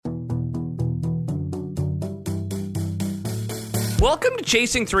Welcome to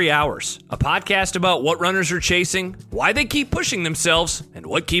Chasing 3 Hours, a podcast about what runners are chasing, why they keep pushing themselves, and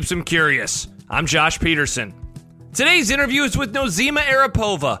what keeps them curious. I'm Josh Peterson. Today's interview is with Nozima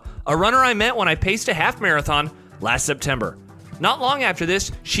Aripova, a runner I met when I paced a half marathon last September. Not long after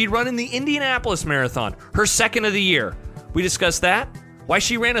this, she'd run in the Indianapolis Marathon, her second of the year. We discussed that, why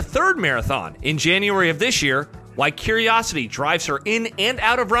she ran a third marathon in January of this year, why curiosity drives her in and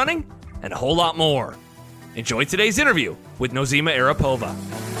out of running, and a whole lot more. Enjoy today's interview with Nozima Aripova.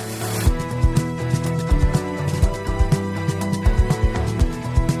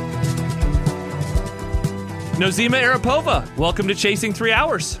 Nozima Aripova, welcome to Chasing 3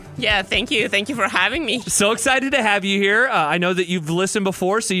 Hours. Yeah, thank you. Thank you for having me. So excited to have you here. I know that you've listened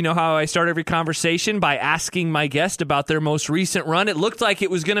before, so you know how I start every conversation by asking my guest about their most recent run. It looked like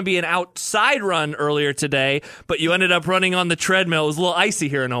it was going to be an outside run earlier today, but you ended up running on the treadmill. It was a little icy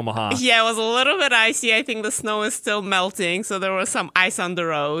here in Omaha. Yeah, it was a little bit icy. I think the snow is still melting, so there was some ice on the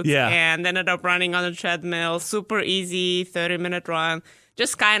road. Yeah. And ended up running on the treadmill. Super easy, 30-minute run.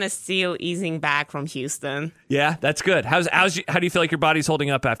 Just kind of still easing back from Houston. Yeah, that's good. How do you feel like your body's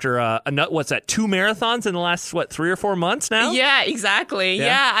holding up after two marathons in the last 3 or 4 months now? Yeah, exactly.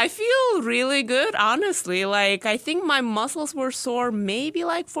 Yeah, I feel really good, honestly. Like, I think my muscles were sore maybe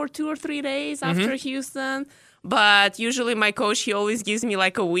like for 2 or 3 days after Houston. But usually my coach, he always gives me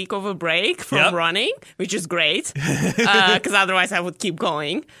like a week of a break from running, which is great because otherwise I would keep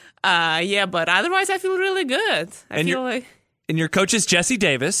going. But otherwise I feel really good. And your coach is Jesse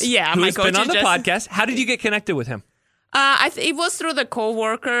Davis, yeah, who has been on the podcast. How did you get connected with him? It was through the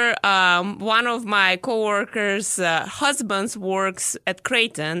coworker. One of my coworkers' husbands works at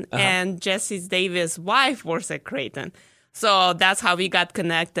Creighton, and Jesse Davis' wife works at Creighton. So that's how we got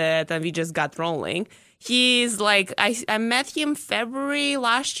connected, and we just got rolling. He's like, I met him February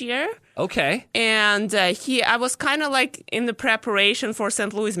last year. Okay. And I was kind of like in the preparation for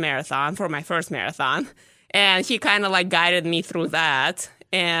St. Louis Marathon, for my first marathon. And he kind of like guided me through that.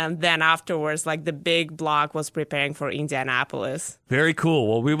 And then afterwards, like the big block was preparing for Indianapolis. Very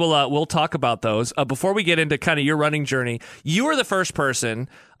cool. Well, we'll talk about those. Before we get into kind of your running journey, you were the first person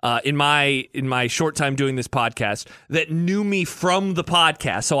in my short time doing this podcast that knew me from the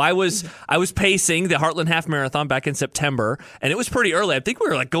podcast. So I was pacing the Heartland Half Marathon back in September, and it was pretty early. I think we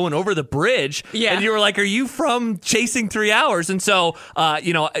were like going over the bridge, and you were like, "Are you from Chasing 3 Hours?" And so,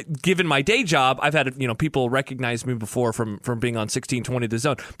 given my day job, I've had people recognize me before from being on 1620 The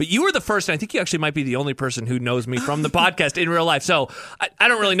Zone. But you were the first, and I think you actually might be the only person who knows me from the podcast in real life. So I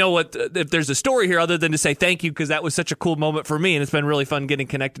don't really know if there's a story here other than to say thank you because that was such a cool moment for me, and it's been really fun getting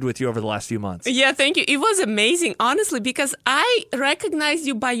connected with you over the last few months. Yeah, thank you. It was amazing, honestly, because I recognized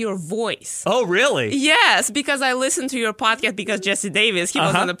you by your voice. Oh, really? Yes, because I listened to your podcast because Jesse Davis, he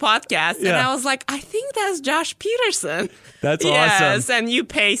was on the podcast, and I was like, I think that's Josh Peterson. That's awesome. Yes, and you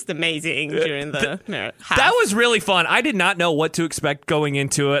paced amazing during the half. That was really fun. I did not know what to expect going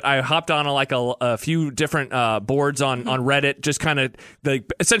into it. I hopped on a few different boards on Reddit, just kind of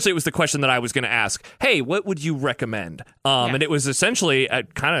essentially it was the question that I was going to ask. Hey, what would you recommend? And it was essentially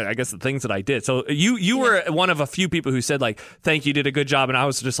kind of, I guess, the things that I did. So you were one of a few people who said like, thank you, did a good job. And I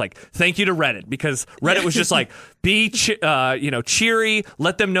was just like, thank you to Reddit, because Reddit was just like, be cheery,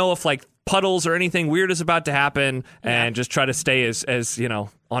 let them know if like puddles or anything weird is about to happen, and just try to stay as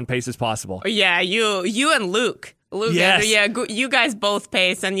on pace as possible. Yeah, you and Luke. Yes. You guys both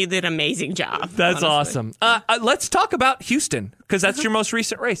paced, and you did an amazing job. That's honestly. Awesome. Let's talk about Houston, because that's your most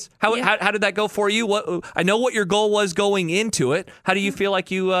recent race. How did that go for you? I know what your goal was going into it. How do you feel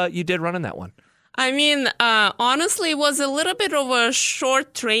like you did running that one? I mean, honestly, it was a little bit of a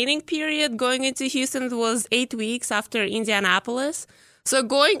short training period going into Houston. It was 8 weeks after Indianapolis. So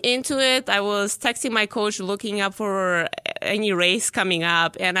going into it, I was texting my coach, looking up for any race coming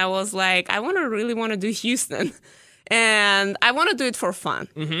up. And I was like, I really want to do Houston. And I want to do it for fun.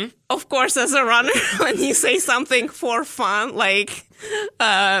 Mm-hmm. Of course, as a runner, when you say something for fun,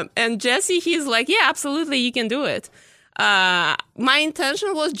 and Jesse, he's like, yeah, absolutely, you can do it. My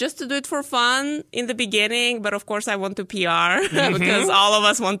intention was just to do it for fun in the beginning, but of course I want to PR because all of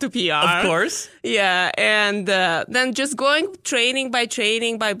us want to PR. Of course. Yeah. And then just going training by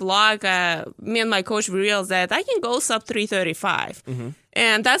block, me and my coach realized that I can go sub 335. Mm-hmm.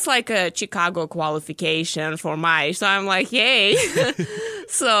 And that's like a Chicago qualification for my. So I'm like, yay.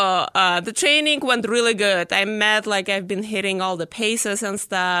 So the training went really good. I've been hitting all the paces and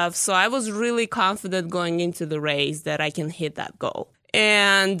stuff. So I was really confident going into the race that I can hit that goal.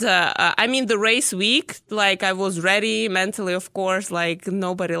 And the race week, I was ready mentally, of course,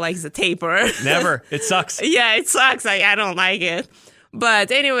 nobody likes the taper. Never. It sucks. Yeah, it sucks. I don't like it.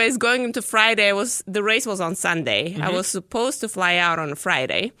 But anyways, going into Friday, the race was on Sunday. I was supposed to fly out on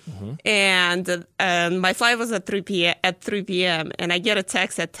Friday, and my flight was at 3 p.m. And I get a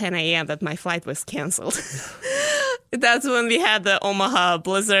text at 10 a.m. that my flight was canceled. That's when we had the Omaha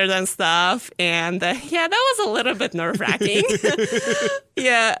blizzard and stuff, and that was a little bit nerve-wracking.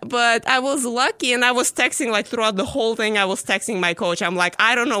 Yeah, but I was lucky, and I was texting like throughout the whole thing. I was texting my coach. I'm like,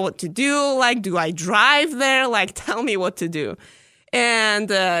 I don't know what to do. Like, do I drive there? Like, tell me what to do. And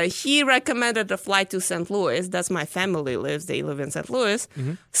he recommended a flight to St. Louis. That's my family lives. They live in St. Louis.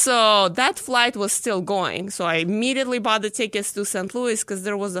 So that flight was still going. So I immediately bought the tickets to St. Louis because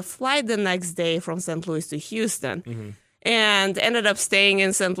there was a flight the next day from St. Louis to Houston. And ended up staying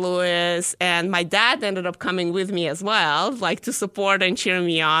in St. Louis. And my dad ended up coming with me as well, like to support and cheer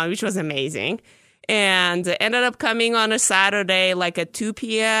me on, which was amazing. And ended up coming on a Saturday, like at 2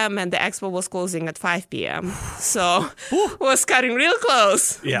 p.m., and the expo was closing at 5 p.m. So was cutting real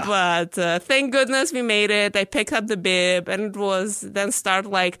close. Yeah. But thank goodness we made it. I picked up the bib, and it was then start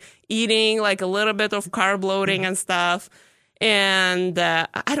like eating like a little bit of carb loading and stuff. And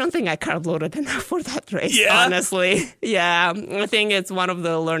I don't think I carb loaded enough for that race, honestly. Yeah, I think it's one of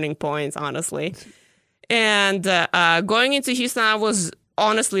the learning points, honestly. And going into Houston, I was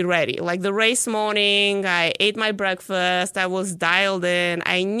honestly ready. Like the race morning, I ate my breakfast. I was dialed in.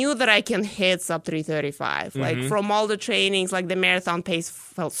 I knew that I can hit sub 335. Like from all the trainings, like the marathon pace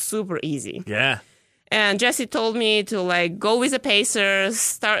felt super easy. Yeah. And Jesse told me to like go with the pacer,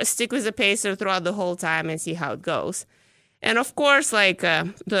 stick with the pacer throughout the whole time and see how it goes. And of course, like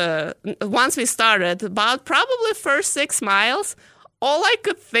once we started, about probably first 6 miles, all I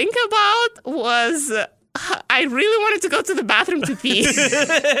could think about was I really wanted to go to the bathroom to pee.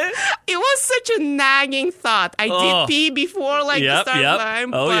 It was such a nagging thought. I did pee before like the start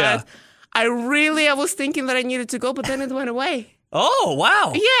line, but I was thinking that I needed to go, but then it went away. Oh,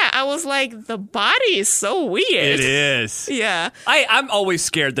 wow. Yeah, I was like, the body is so weird. It is. Yeah. I'm always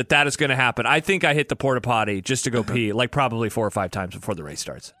scared that is going to happen. I think I hit the porta potty just to go pee, like probably 4 or 5 times before the race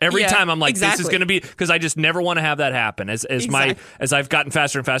starts. Every time I'm like, this is going to be, because I just never want to have that happen. As I've gotten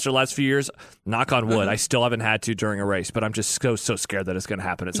faster and faster the last few years, knock on wood, I still haven't had to during a race, but I'm just so scared that it's going to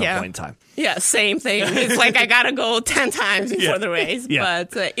happen at some point in time. Yeah, same thing. It's like I got to go 10 times before the race,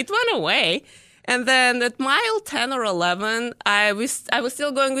 but it went away. And then at mile 10 or 11, I was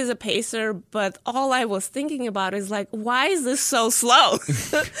still going with a pacer, but all I was thinking about is like, why is this so slow?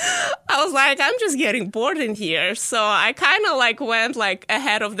 I was like, I'm just getting bored in here. So I kind of like went like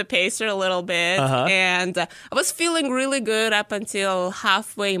ahead of the pacer a little bit. And I was feeling really good up until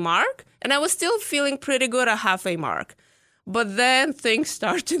halfway mark. And I was still feeling pretty good at halfway mark. But then things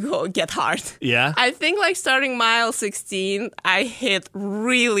start to get hard. Yeah. I think like starting mile 16, I hit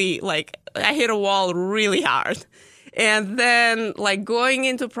a wall really hard. And then like going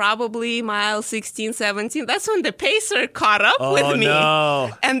into probably mile 16, 17, that's when the pacer caught up with me.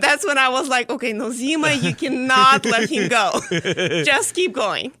 No. And that's when I was like, okay, Nozima, you cannot let him go. Just keep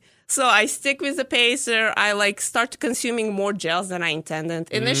going. So I stick with the pacer. I like start consuming more gels than I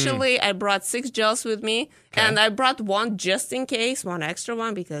intended. Initially, I brought 6 gels with me, and I brought one just in case, one extra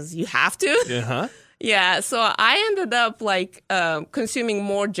one because you have to. Yeah, so I ended up like consuming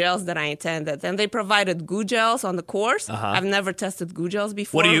more gels than I intended, and they provided goo gels on the course. I've never tested goo gels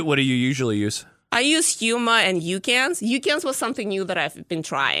before. What do you usually use? I use Huma and Eucans. Eucans was something new that I've been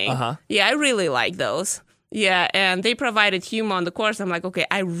trying. Yeah, I really like those. Yeah, and they provided Huma on the course. I'm like, okay,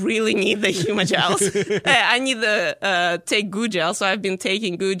 I really need the Huma gels. I need to take goo gels. So I've been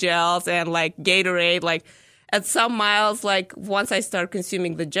taking goo gels and like Gatorade. Like at some miles, like once I start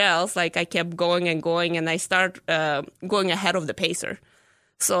consuming the gels, like I kept going and going, and I start going ahead of the pacer.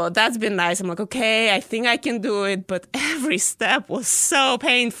 So that's been nice. I'm like, okay, I think I can do it. But every step was so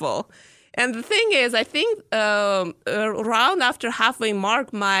painful. And the thing is, I think around after halfway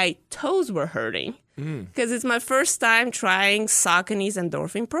mark, my toes were hurting. Because it's my first time trying Saucony's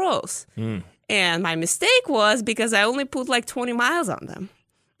Endorphin Pros. And my mistake was because I only put like 20 miles on them.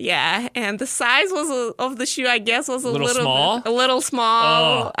 Yeah, and the size of the shoe, I guess, was a little small. A little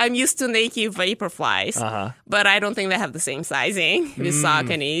small. Oh. I'm used to Nike Vaporflies, but I don't think they have the same sizing with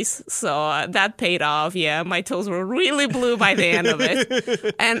Saucony's. So that paid off. Yeah, my toes were really blue by the end of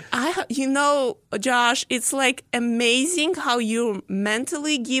it. And Josh, it's like amazing how you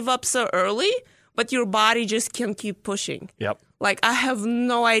mentally give up so early, but your body just can keep pushing. Yep. Like, I have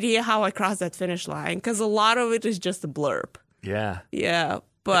no idea how I crossed that finish line because a lot of it is just a blurb. Yeah. Yeah.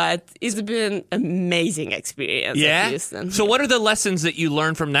 But it's been amazing experience at Houston. So what are the lessons that you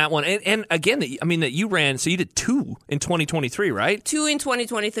learned from that one? And again, that you ran, so you did 2 in 2023, right? 2 in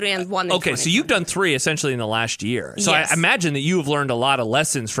 2023 and 1 in 2023. Okay, so you've done 3 essentially in the last year. So Yes. I imagine that you have learned a lot of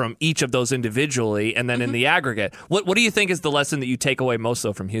lessons from each of those individually and then in the aggregate. What do you think is the lesson that you take away most,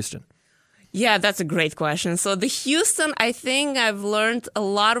 though, from Houston? Yeah, that's a great question. So the Houston, I think I've learned a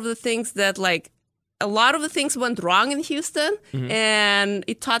lot of the things that a lot of the things went wrong in Houston, and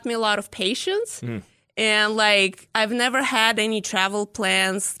it taught me a lot of patience. And I've never had any travel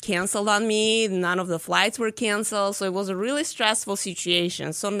plans canceled on me. None of the flights were canceled. So it was a really stressful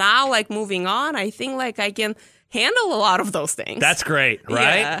situation. So now moving on, I think I can handle a lot of those things. That's great,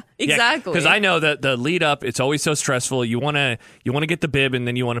 right? Yeah, exactly. Because I know that the lead up, it's always so stressful. You want to get the bib, and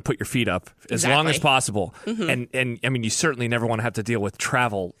then you want to put your feet up as long as possible. And I mean, you certainly never want to have to deal with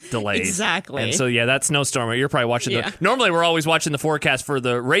travel delays. Exactly. And so that snowstorm. You're probably watching normally we're always watching the forecast for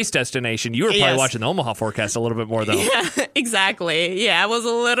the race destination. You were probably watching the Omaha forecast a little bit more though. Yeah, exactly. Yeah, I was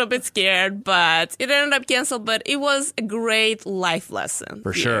a little bit scared, but it ended up canceled. But it was a great life lesson.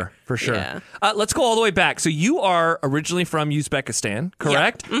 For sure. Yeah. Let's go all the way back. So you are originally from Uzbekistan,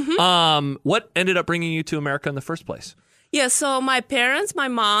 correct? Yeah. What ended up bringing you to America in the first place? Yeah, so my parents, my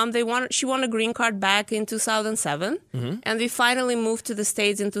mom, she won a green card back in 2007, and we finally moved to the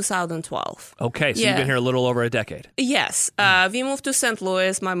States in 2012. Okay, so you've been here a little over a decade. Yes, we moved to St.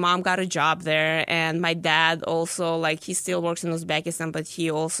 Louis. My mom got a job there, and my dad also, he still works in Uzbekistan, but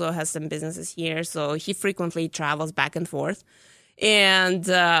he also has some businesses here, so he frequently travels back and forth. And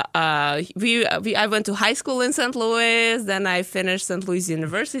I went to high school in St. Louis. Then I finished St. Louis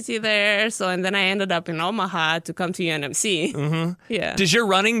University there. And then I ended up in Omaha to come to UNMC. Yeah. Does your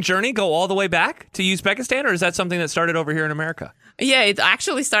running journey go all the way back to Uzbekistan, or is that something that started over here in America? Yeah, it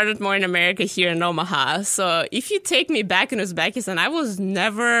actually started more in America here in Omaha. So if you take me back in Uzbekistan, I was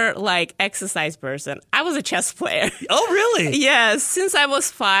never exercise person. I was a chess player. Oh, really? Yes. Since I was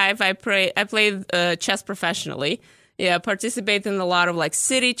 5, I played chess professionally. Yeah, participate in a lot of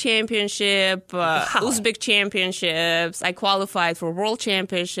city championship, Uzbek championships. I qualified for world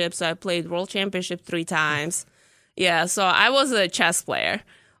championships. So I played world championship 3 times. Yeah, so I was a chess player.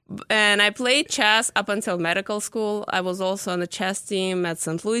 And I played chess up until medical school. I was also on the chess team at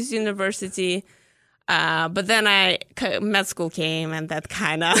St. Louis University. But then med school came and that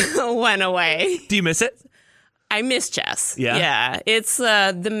kind of went away. Do you miss it? I miss chess. Yeah? Yeah. It's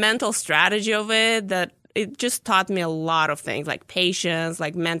the mental strategy of it that it just taught me a lot of things like patience,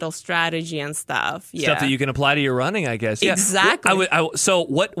 mental strategy and stuff. Yeah. Stuff that you can apply to your running, I guess. Yeah. Exactly. So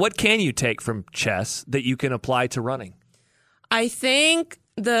what can you take from chess that you can apply to running? I think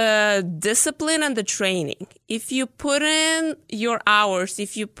the discipline and the training. If you put in your hours,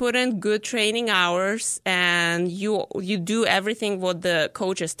 if you put in good training hours and you do everything what the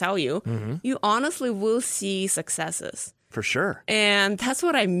coaches tell you, you honestly will see successes. For sure. And that's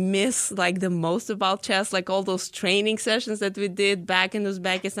what I miss the most about chess, all those training sessions that we did back in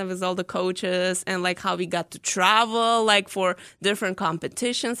Uzbekistan with all the coaches and how we got to travel for different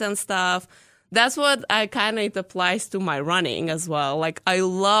competitions and stuff. That's what it applies to my running as well. I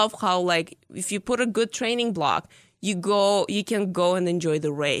love how if you put a good training block, you can go and enjoy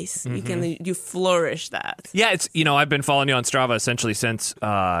the race. You flourish that. Yeah, it's I've been following you on Strava essentially since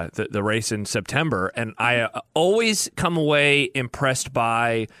the race in September, and I always come away impressed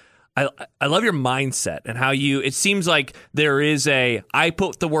by. I love your mindset and how it seems like there is I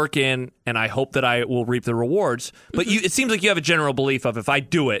put the work in and I hope that I will reap the rewards. But it seems like you have a general belief of if I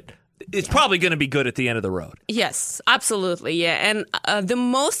do it, it's probably going to be good at the end of the road. Yes, absolutely. Yeah. And the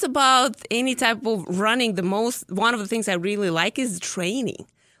most about any type of running, one of the things I really like is training.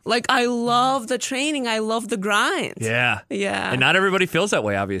 I love the training. I love the grind. Yeah. Yeah. And not everybody feels that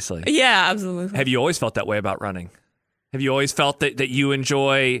way, obviously. Yeah, absolutely. Have you always felt that way about running? Have you always felt that you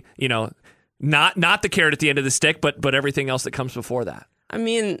enjoy, not the carrot at the end of the stick, but everything else that comes before that? I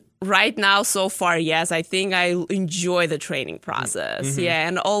mean, right now, so far, yes, I think I enjoy the training process. Yeah,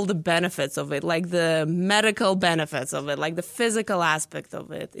 and all the benefits of it, the medical benefits of it, the physical aspect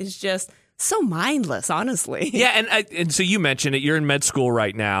of it. It's just so mindless, honestly. Yeah, and so you mentioned it. You're in med school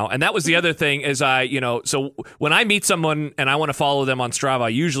right now, and that was the other thing is so when I meet someone and I want to follow them on Strava, I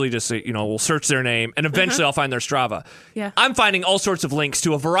usually just we'll search their name and eventually I'll find their Strava. Yeah, I'm finding all sorts of links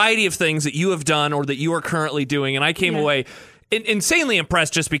to a variety of things that you have done or that you are currently doing, and I came away insanely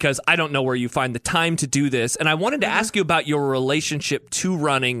impressed just because I don't know where you find the time to do this. And I wanted to ask you about your relationship to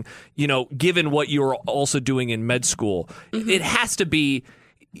running, given what you're also doing in med school. It has to be,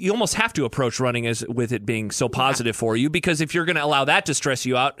 you almost have to approach running as with it being so positive for you, because if you're going to allow that to stress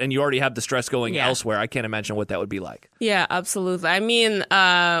you out and you already have the stress going elsewhere, I can't imagine what that would be like. Yeah, absolutely. I mean,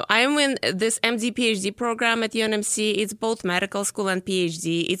 I'm in this MD PhD program at UNMC. It's both medical school and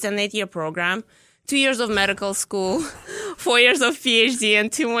PhD. It's an 8-year program. 2 years of medical school, 4 years of PhD,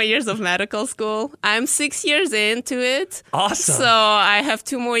 and 2 more years of medical school. I'm 6 years into it. Awesome. So I have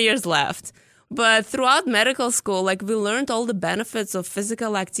 2 more years left. But throughout medical school, like, we learned all the benefits of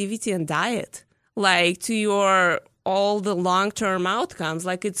physical activity and diet, like, to all the long-term outcomes.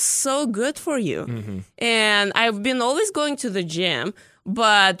 Like, it's so good for you. Mm-hmm. And I've been always going to the gym,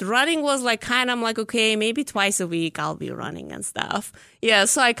 but running was like I'm like, okay, maybe twice a week I'll be running and stuff. Yeah,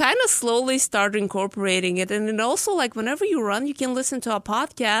 so I kind of slowly started incorporating it. And then also, like, whenever you run, you can listen to a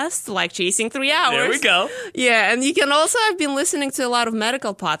podcast, like Chasing 3 Hours. There we go. Yeah, and you can also, I've been listening to a lot of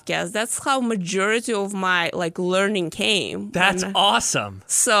medical podcasts. That's how majority of my, like, learning came. That's awesome.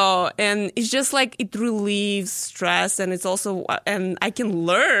 So, and it's just like, it relieves stress, and it's also, and I can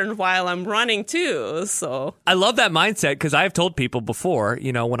learn while I'm running too, so. I love that mindset, because I've told people before,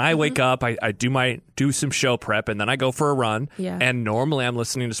 you know, when I wake up, I do some show prep, and then I go for a run, and normally I'm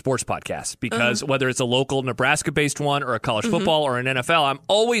listening to sports podcasts, because whether it's a local Nebraska-based one or a college football or an NFL, I'm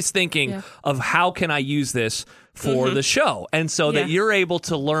always thinking of how can I use this for the show. And so that you're able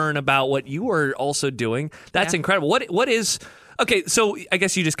to learn about what you are also doing, that's incredible. What is... Okay, so I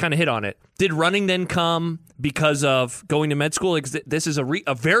guess you just kind of hit on it. Did running then come because of going to med school? This is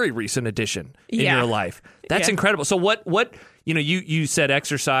a very recent addition in your life. That's incredible. So what you know, you said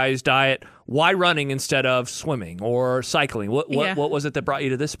exercise, diet. Why running instead of swimming or cycling? What was it that brought you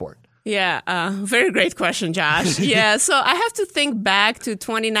to this sport? Yeah, very great question, Josh. Yeah, so I have to think back to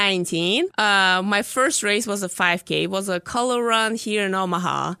 2019. My first race was a 5K. It was a color run here in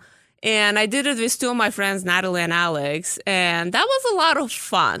Omaha. And I did it with 2 of my friends, Natalie and Alex, and that was a lot of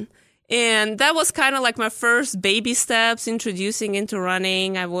fun. And that was kind of like my first baby steps introducing into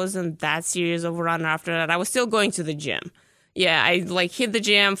running. I wasn't that serious of a runner after that. I was still going to the gym. Yeah, I like hit the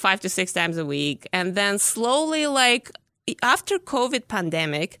gym 5 to 6 times a week. And then slowly, like, after COVID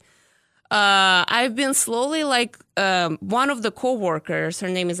pandemic, I've been slowly, like, one of the coworkers, her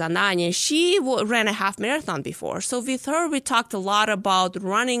name is Ananya, she ran a half marathon before. So with her, we talked a lot about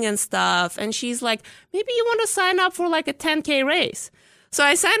running and stuff. And she's like, maybe you want to sign up for like a 10K race. So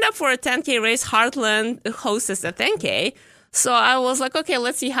I signed up for a 10K race. Heartland hosts a 10K. So I was like, okay,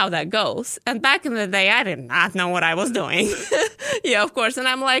 let's see how that goes. And back in the day, I did not know what I was doing. Yeah, of course. And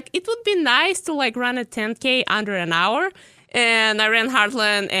I'm like, it would be nice to like run a 10K under an hour. And I ran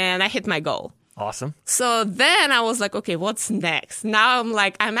Heartland and I hit my goal. Awesome. So then I was like, okay, what's next? Now I'm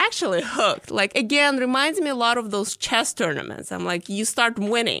like, I'm actually hooked. Like, again, reminds me a lot of those chess tournaments. I'm like, you start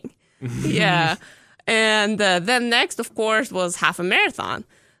winning. Yeah. And then next, of course, was half a marathon.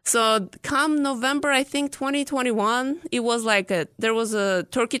 So come November, I think 2021, it was like there was a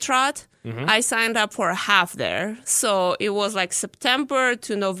turkey trot. I signed up for a half there. So it was like September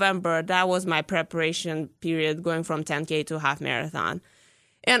to November. That was my preparation period going from 10K to half marathon.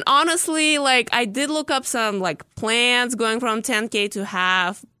 And honestly, like, I did look up some like plans going from 10K to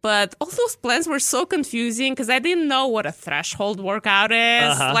half, but all those plans were so confusing because I didn't know what a threshold workout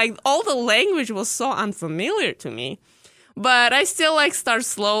is. Like, all the language was so unfamiliar to me. But I still like start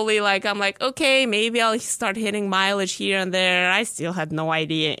slowly. Like, I'm like, okay, maybe I'll start hitting mileage here and there. I still had no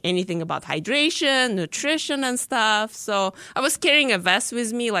idea anything about hydration, nutrition and stuff. So I was carrying a vest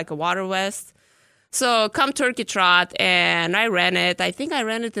with me, like a water vest. So come turkey trot, and I ran it. I think I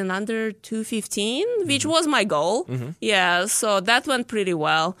ran it in under 2:15, which was my goal. Yeah, so that went pretty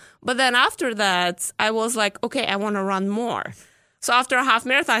well. But then after that, I was like, okay, I want to run more. So after a half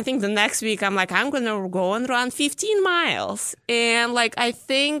marathon, I think the next week, I'm like, I'm going to go and run 15 miles. And like, I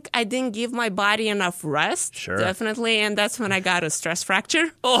think I didn't give my body enough rest. Sure. Definitely. And that's when I got a stress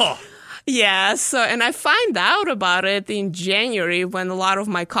fracture. Oh, yeah. So, and I find out about it in January when a lot of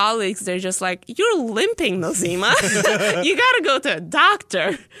my colleagues, they're just like, you're limping, Nozima. You got to go to a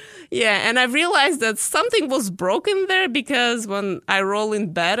doctor. Yeah. And I realized that something was broken there because when I roll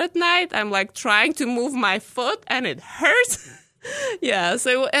in bed at night, I'm like trying to move my foot and it hurts. Yeah,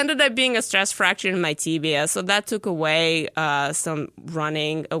 so it ended up being a stress fracture in my tibia. So that took away some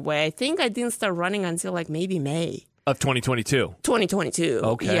running away. I think I didn't start running until like maybe May. Of 2022. 2022.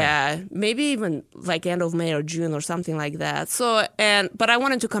 Okay. Yeah, maybe even like end of May or June or something like that. So, but I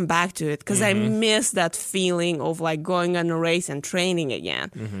wanted to come back to it because I missed that feeling of like going on a race and training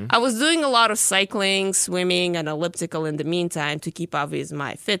again. I was doing a lot of cycling, swimming, and elliptical in the meantime to keep up with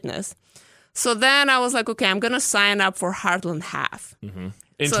my fitness. So then I was like, okay, I'm going to sign up for Heartland Half. In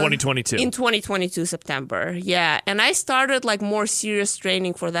 2022. In 2022, September. Yeah. And I started like more serious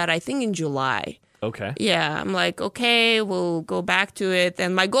training for that, I think in July. Okay. Yeah. I'm like, okay, we'll go back to it.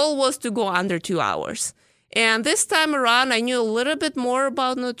 And my goal was to go under 2 hours. And this time around, I knew a little bit more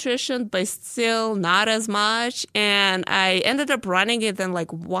about nutrition, but still not as much. And I ended up running it in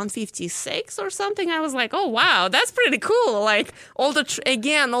like 156 or something. I was like, oh, wow, that's pretty cool. Like all the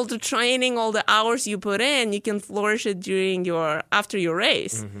training, all the hours you put in, you can flourish it after your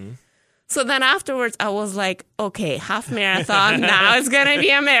race. So then afterwards, I was like, okay, half marathon. Now it's going to be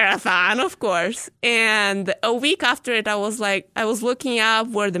a marathon, of course. And a week after it, I was looking up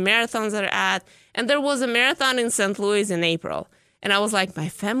where the marathons are at. And there was a marathon in St. Louis in April. And I was like, my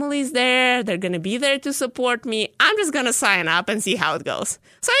family's there. They're going to be there to support me. I'm just going to sign up and see how it goes.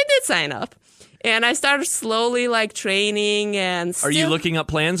 So I did sign up. And I started slowly like training and Are you looking up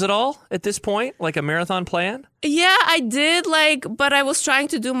plans at all at this point? Like a marathon plan? Yeah, I did but I was trying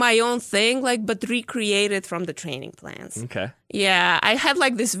to do my own thing, but recreate it from the training plans. Okay. Yeah, I had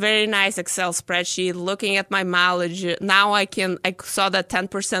like this very nice Excel spreadsheet looking at my mileage. Now I saw that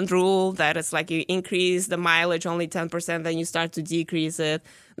 10% rule that it's like you increase the mileage only 10%, then you start to decrease it.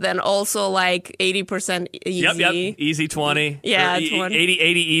 Then also like 80% easy. Yep. Easy 20. Yeah, 20.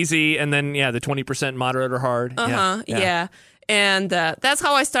 80 easy, and then, the 20% moderate or hard. Yeah. And that's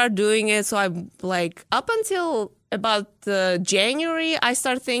how I started doing it. So I'm like, up until about January, I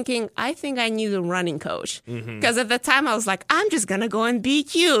started thinking, I think I need a running coach. Because at the time I was like, I'm just going to go and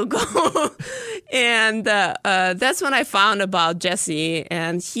beat you. And that's when I found about Jesse.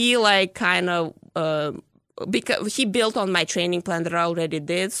 And he like kind of... because he built on my training plan that I already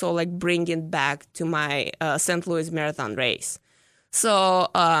did, so like bring it back to my St. Louis Marathon race. So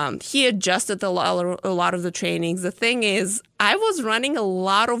he adjusted a lot of the trainings. The thing is, I was running a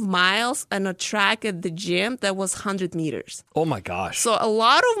lot of miles on a track at the gym that was 100 meters. Oh my gosh. So a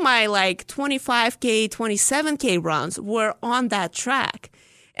lot of my like 25K, 27K runs were on that track.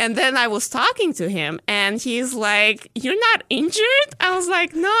 And then I was talking to him and he's like, you're not injured? I was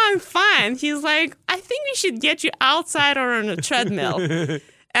like, no, I'm fine. He's like, I think we should get you outside or on a treadmill.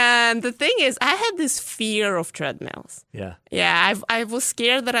 And the thing is, I had this fear of treadmills. Yeah. Yeah, I was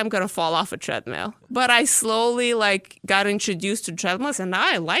scared that I'm going to fall off a treadmill. But I slowly got introduced to treadmills and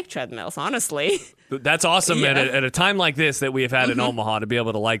now I like treadmills, honestly. That's awesome. Yeah. At a time like this that we have had in Omaha, to be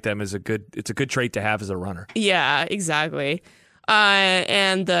able to like them it's a good trait to have as a runner. Yeah, exactly.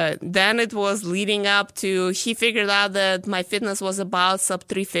 And then it was leading up to, he figured out that my fitness was about sub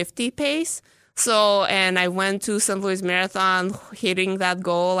 350 pace. So, and I went to St. Louis Marathon hitting that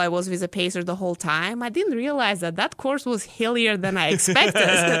goal. I was with a pacer the whole time. I didn't realize that course was hillier than I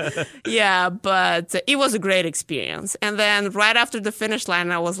expected. Yeah, but it was a great experience. And then right after the finish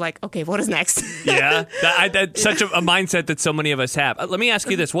line, I was like, okay, what is next? Yeah, that's such a mindset that so many of us have. Let me ask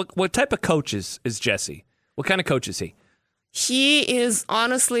you this. What type of coach is Jesse? What kind of coach is he? He is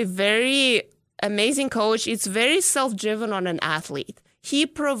honestly very amazing coach. It's very self-driven on an athlete. He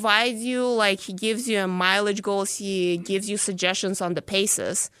provides you, he gives you a mileage goals. He gives you suggestions on the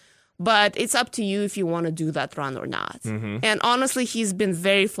paces. But it's up to you if you want to do that run or not. And honestly, he's been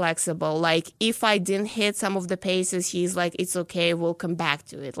very flexible. If I didn't hit some of the paces, he's like, it's okay, we'll come back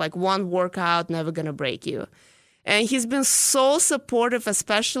to it. One workout, never going to break you. And he's been so supportive,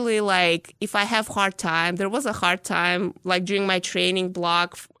 especially if I have hard time. There was a hard time during my training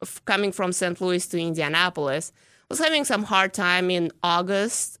block coming from St. Louis to Indianapolis. I was having some hard time in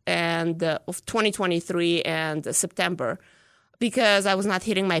August of 2023 and September because I was not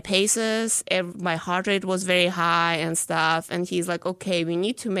hitting my paces. My heart rate was very high and stuff. And he's like, okay, we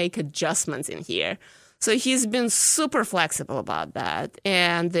need to make adjustments in here. So he's been super flexible about that.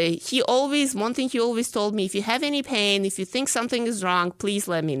 And one thing he always told me, if you have any pain, if you think something is wrong, please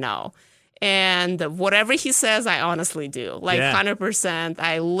let me know. And whatever he says, I honestly do. 100%.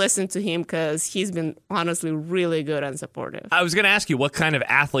 I listen to him because he's been honestly really good and supportive. I was going to ask you, what kind of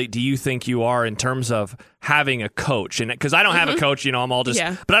athlete do you think you are in terms of having a coach? And because I don't have a coach, I'm all just,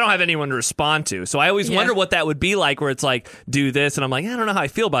 but I don't have anyone to respond to. So I always wonder what that would be like, where it's like, do this. And I'm like, I don't know how I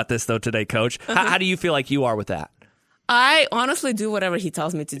feel about this though today, coach. How do you feel like you are with that? I honestly do whatever he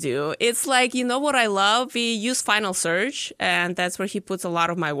tells me to do. It's what I love? We use Final Surge, and that's where he puts a lot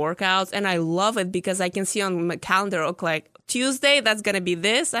of my workouts. And I love it because I can see on my calendar, Tuesday, that's going to be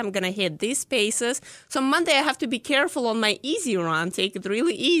this. I'm going to hit these paces. So Monday, I have to be careful on my easy run, take it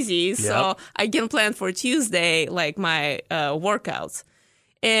really easy. So I can plan for Tuesday, my workouts.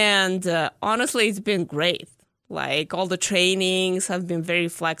 And honestly, it's been great. Like all the trainings have been very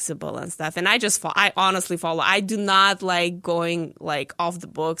flexible and stuff. And I honestly follow. I do not like going like off the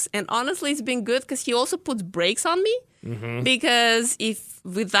books. And honestly, it's been good because he also puts brakes on me. Mm-hmm. Because if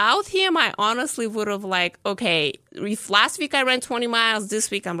without him, I honestly would have like, okay, if last week I ran 20 miles,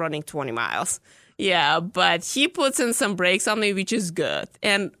 this week I'm running 20 miles. Yeah, but he puts in some brakes on me, which is good.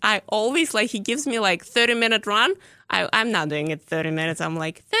 And I always he gives me like 30-minute run. I'm not doing it 30 minutes. I'm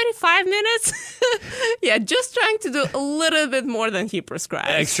like 35 minutes. Yeah, just trying to do a little bit more than he prescribes.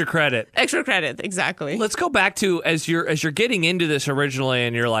 Extra credit. Extra credit, exactly. Let's go back to as you're getting into this originally,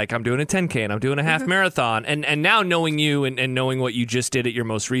 and you're like, I'm doing a 10K and I'm doing a half marathon, and now knowing you and knowing what you just did at your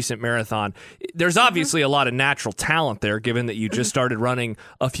most recent marathon, there's obviously a lot of natural talent there, given that you just started running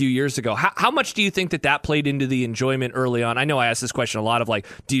a few years ago. How much do you think that played into the enjoyment early on? I know I asked this question a lot of like,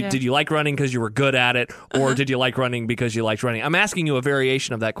 did you like running because you were good at it, or did you like running because you liked running? I'm asking you a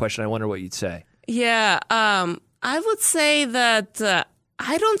variation of that question. I wonder what you'd say. Yeah, I would say that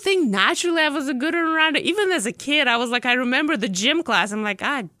I don't think naturally I was a good runner. Even as a kid, I was like, I remember the gym class. I'm like,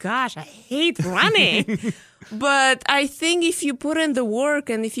 gosh, I hate running. But I think if you put in the work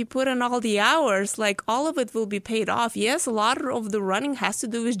and if you put in all the hours, like all of it will be paid off. Yes, a lot of the running has to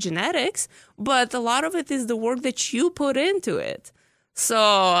do with genetics, but a lot of it is the work that you put into it.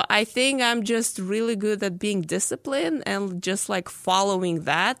 So I think I'm just really good at being disciplined and just like following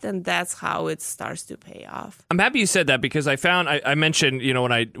that, and that's how it starts to pay off. I'm happy you said that because I mentioned,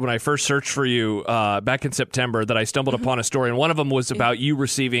 when I first searched for you back in September, that I stumbled upon a story, and one of them was about you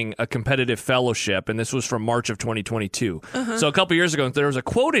receiving a competitive fellowship, and this was from March of 2022. So a couple years ago, there was a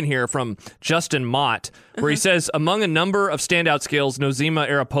quote in here from Justin Mott where he says, among a number of standout skills, Nozima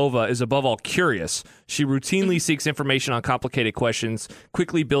Aripova is above all curious. She routinely seeks information on complicated questions,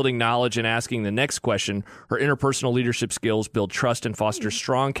 quickly building knowledge and asking the next question. Her interpersonal leadership skills build trust and foster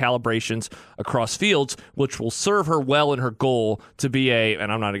strong calibrations across fields, which will serve her well in her goal to be and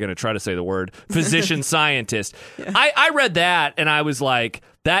I'm not going to try to say the word, physician scientist. Yeah. I read that and I was like,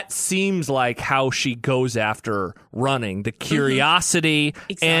 that seems like how she goes after running, the curiosity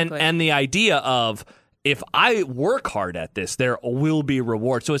Exactly. and the idea of, if I work hard at this, there will be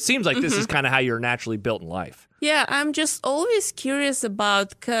reward. So it seems like this is kind of how you're naturally built in life. Yeah, I'm just always curious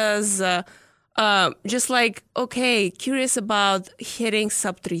about, because curious about hitting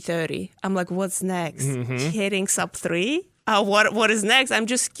sub 330. I'm like, what's next? Hitting sub 3? What is next? I'm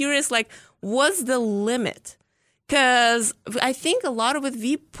just curious, like, what's the limit? Because I think a lot of it,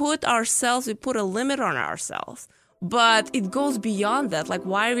 we put a limit on ourselves. But it goes beyond that. Like,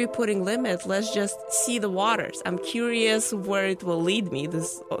 why are we putting limits? Let's just see the waters. I'm curious where it will lead me,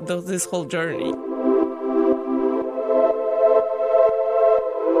 this whole journey.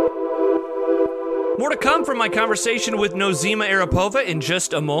 More to come from my conversation with Nozima Aripova in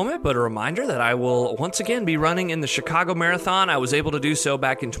just a moment, but a reminder that I will once again be running in the Chicago Marathon. I was able to do so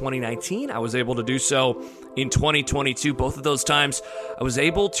back in 2019. I was able to do so in 2022. Both of those times, I was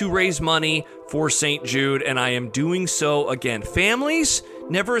able to raise money for St. Jude, and I am doing so again. Families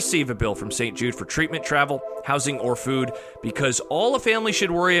never receive a bill from St. Jude for treatment, travel, housing, or food, because all a family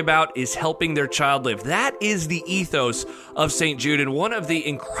should worry about is helping their child live. That is the ethos of St. Jude, and one of the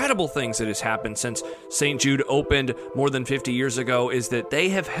incredible things that has happened since St. Jude opened more than 50 years ago is that they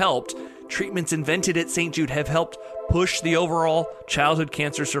have helped, treatments invented at St. Jude have helped push the overall childhood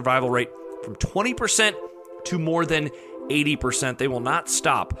cancer survival rate from 20% to more than 80%. They will not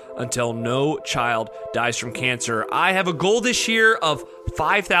stop until no child dies from cancer. I have a goal this year of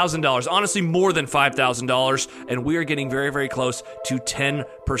 $5,000, honestly more than $5,000, and we are getting very, very close to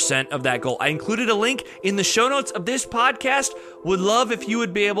 10% of that goal. I included a link in the show notes of this podcast. Would love if you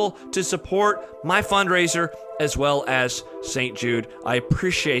would be able to support my fundraiser as well as St. Jude. I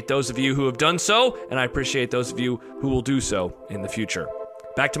appreciate those of you who have done so, and I appreciate those of you who will do so in the future.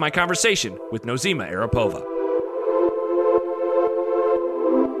 Back to my conversation with Nozima Aripova.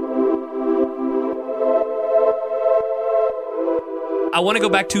 I want to go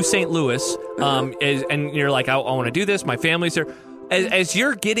back to St. Louis, and you're like, I want to do this. My family's there. As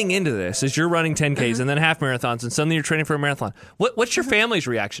you're getting into this, as you're running 10Ks and then half marathons, and suddenly you're training for a marathon, what's your family's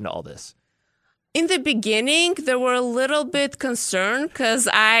reaction to all this? In the beginning, they were a little bit concerned because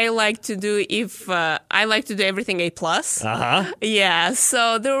I like to do everything A+. Yeah,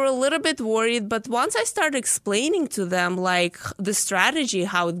 so they were a little bit worried. But once I started explaining to them like the strategy,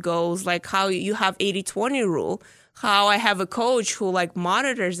 how it goes, like how you have 80-20 rule, how I have a coach who like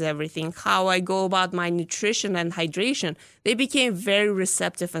monitors everything, how I go about my nutrition and hydration, they became very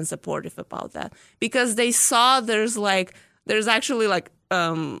receptive and supportive about that because they saw there's actually like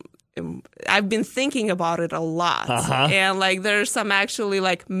I've been thinking about it a lot. And like there's some actually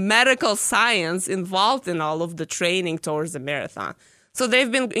like medical science involved in all of the training towards the marathon. So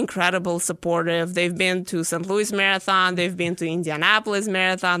they've been incredible supportive. They've been to St. Louis Marathon. They've been to Indianapolis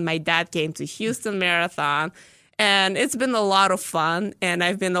Marathon. My dad came to Houston Marathon. And it's been a lot of fun. And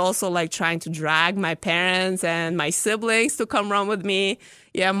I've been also like trying to drag my parents and my siblings to come run with me.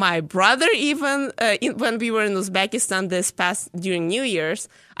 Yeah, my brother even, when we were in Uzbekistan during New Year's,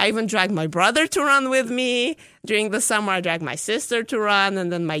 I even dragged my brother to run with me. During the summer, I dragged my sister to run.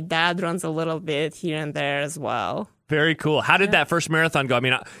 And then my dad runs a little bit here and there as well. Very cool. How did that first marathon go? I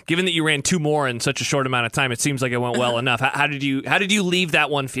mean, given that you ran 2 more in such a short amount of time, it seems like it went well enough. How did you leave that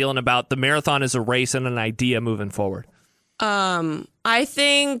one feeling about the marathon as a race and an idea moving forward? I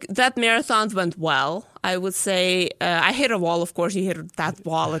think that marathon went well. I would say I hit a wall. Of course, you hit that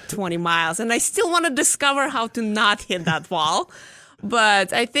wall at 20 miles, and I still want to discover how to not hit that wall.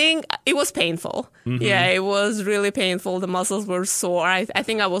 But I think it was painful. Yeah, it was really painful. The muscles were sore. I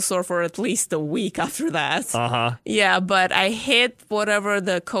think I was sore for at least a week after that. Yeah, but I hit whatever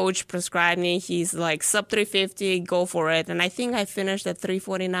the coach prescribed me. He's like sub 350, go for it. And I think I finished at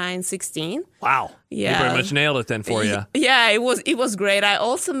 349.16. Wow. Yeah. You pretty much nailed it then for you. Yeah, it was great. I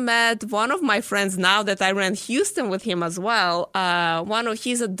also met one of my friends now that I ran Houston with him as well.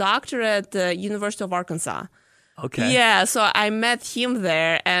 He's a doctor at the University of Arkansas. Okay. Yeah, so I met him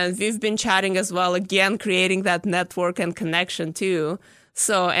there, and we've been chatting as well, again, creating that network and connection too.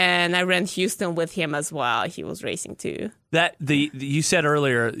 So, and I ran Houston with him as well. He was racing too. You said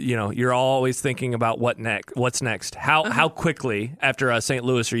earlier, you're always thinking about what's next. How quickly after St.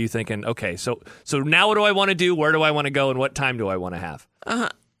 Louis are you thinking, okay, so now what do I want to do? Where do I want to go? And what time do I want to have?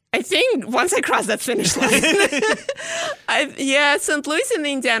 I think once I crossed that finish line. St. Louis and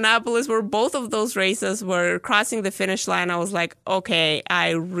Indianapolis were both of those races were crossing the finish line. I was like, okay, I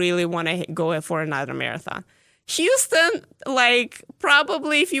really want to go for another marathon. Houston, like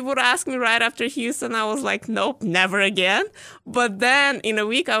probably if you would ask me right after Houston, I was like, nope, never again. But then in a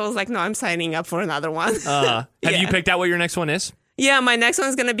week, I was like, no, I'm signing up for another one. Have you picked out what your next one is? Yeah, my next one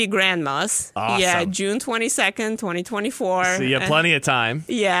is going to be Grandma's. Awesome. Yeah, June 22nd, 2024. So you have plenty of time.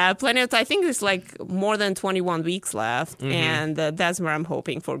 Yeah, plenty of time. I think there's like more than 21 weeks left, and that's where I'm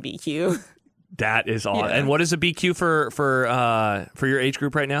hoping for BQ. That is awesome. Yeah. And what is a BQ for your age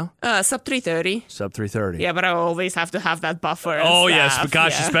group right now? Sub 330. Sub 330. Yeah, but I always have to have that buffer. Oh, stuff. yes. But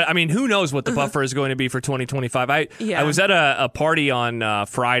gosh, yeah. I mean, who knows what the buffer is going to be for 2025? I was at a party on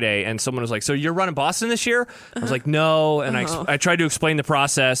Friday, and someone was like, so you're running Boston this year? I was like, no. And I tried to explain the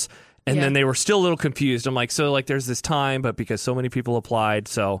process. And then they were still a little confused. I'm like, so like there's this time, but because so many people applied,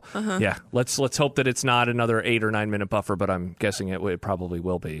 so yeah, let's hope that it's not another 8 or 9 minute buffer, but I'm guessing it probably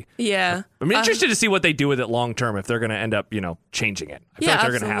will be. Yeah. I'm interested to see what they do with it long term, if they're going to end up, changing it. I feel like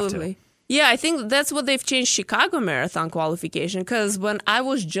they're going to have to. Yeah, I think that's what they've changed Chicago Marathon qualification, because when I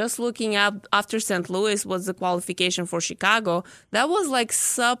was just looking up after St. Louis was the qualification for Chicago, that was like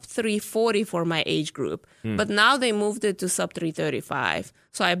sub 340 for my age group. But now they moved it to sub 335.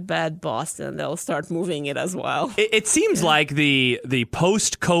 So I bet Boston, they'll start moving it as well. It seems like the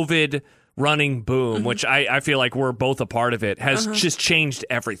post-COVID running boom, which I feel like we're both a part of it, has just changed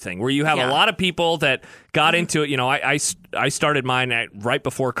everything. Where you have a lot of people that got into it. I started mine right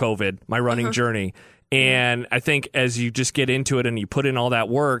before COVID, my running journey. And I think as you just get into it and you put in all that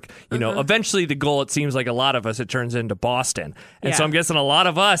work, eventually the goal, it seems like a lot of us, it turns into Boston. And so I'm guessing a lot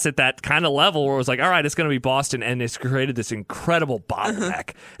of us at that kind of level where it was like, all right, it's going to be Boston. And it's created this incredible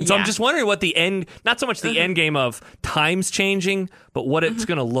bottleneck. And so I'm just wondering what the end, not so much the end game of times changing, but what it's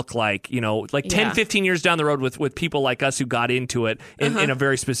going to look like, 10, 15 years down the road with people like us who got into it in a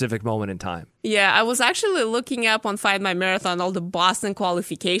very specific moment in time. Yeah, I was actually looking up on Find My Marathon all the Boston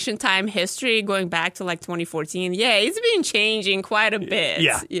qualification time history going back to like 2014. Yeah, it's been changing quite a bit.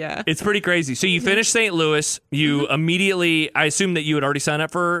 Yeah. It's pretty crazy. So you finished St. Louis. You immediately, I assume that you had already signed up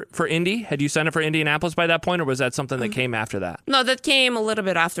for Indy. Had you signed up for Indianapolis by that point, or was that something that came after that? No, that came a little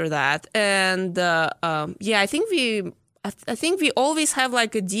bit after that. And I think we always have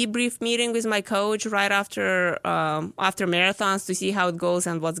like a debrief meeting with my coach right after marathons to see how it goes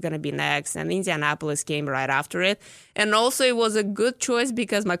and what's going to be next. And Indianapolis came right after it. And also it was a good choice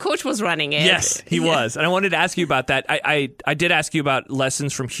because my coach was running it. Yes, he was. And I wanted to ask you about that. I did ask you about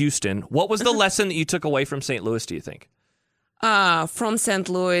lessons from Houston. What was the lesson that you took away from St. Louis, do you think? From St.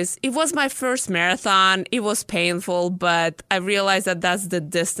 Louis. It was my first marathon. It was painful, but I realized that that's the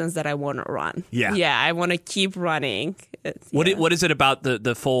distance that I want to run. Yeah, I want to keep running. What is it about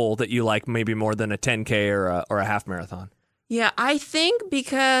the full that you like maybe more than a 10K or a half marathon? Yeah, I think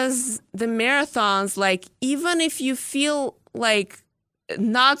because the marathons, like even if you feel like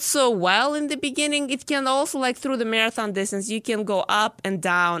not so well in the beginning. It can also, like, through the marathon distance, you can go up and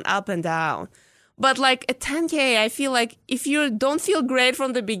down, up and down. But like a 10K, I feel like if you don't feel great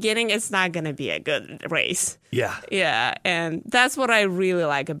from the beginning, it's not going to be a good race. Yeah. Yeah. And that's what I really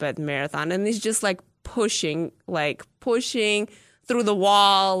like about marathon. And it's just like pushing through the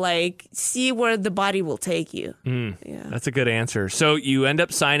wall, like see where the body will take you. Yeah. That's a good answer. So you end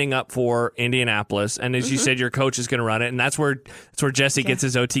up signing up for Indianapolis, and as you said, your coach is going to run it, and that's where Jesse gets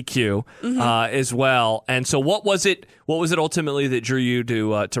his OTQ as well. And so what was it ultimately that drew you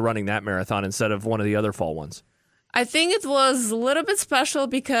to running that marathon instead of one of the other fall ones? I think it was a little bit special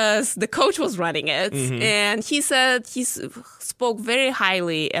because the coach was running it, and he said he spoke very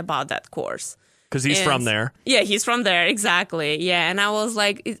highly about that course. Because he's from there. Yeah, he's from there, exactly. Yeah, and I was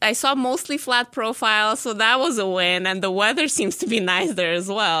like, I saw mostly flat profiles, so that was a win, and the weather seems to be nice there as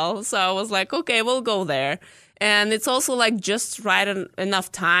well. So I was like, okay, we'll go there. And it's also like just right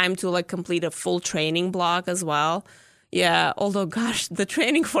enough time to like complete a full training block as well. Yeah, although, gosh, the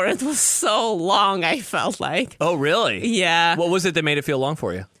training for it was so long, I felt like. Oh, really? Yeah. What was it that made it feel long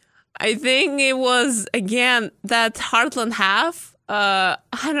for you? I think it was, again, that Heartland half. I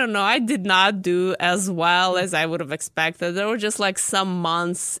don't know. I did not do as well as I would have expected. There were just like some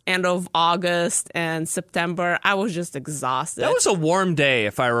months, end of August and September, I was just exhausted. That was a warm day,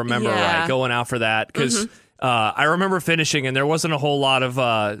 if I remember right, going out for that. Because I remember finishing, and there wasn't a whole lot of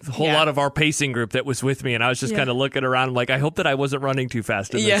our pacing group that was with me, and I was just kind of looking around, like, I hope that I wasn't running too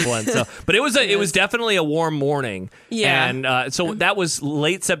fast in this one. So, but it was definitely a warm morning. Yeah, and so that was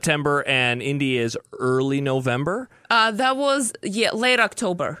late September, and Indy is early November. That was late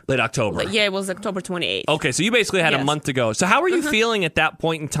October. Late October. Yeah, it was October 28th. Okay, so you basically had a month to go. So how were you feeling at that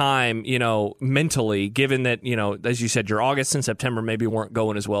point in time, mentally, given that, as you said, your August and September maybe weren't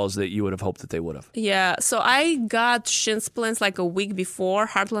going as well as that you would have hoped that they would have? Yeah, so I got shin splints like a week before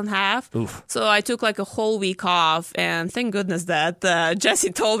Heartland Half. Oof. So I took like a whole week off, and thank goodness that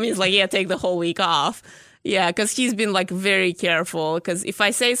Jesse told me, he's like, yeah, take the whole week off. Yeah, because he's been like very careful. Because if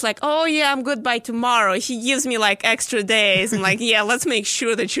I say it's like, oh yeah, I'm good by tomorrow, he gives me like extra days. I'm like, yeah, let's make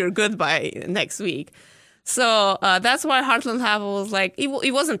sure that you're good by next week. So that's why Heartland Half was like,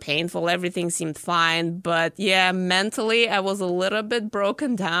 it wasn't painful. Everything seemed fine. But yeah, mentally, I was a little bit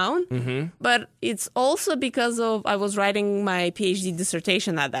broken down. But it's also because I was writing my PhD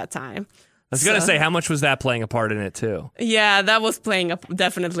dissertation at that time. I was going to say, how much was that playing a part in it, too? Yeah, that was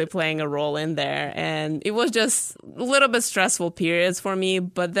definitely playing a role in there. And it was just a little bit stressful periods for me.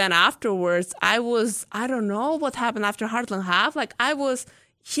 But then afterwards, I don't know what happened after Heartland Half. Like, I was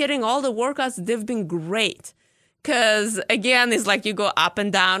hitting all the workouts. They've been great. Because, again, it's like you go up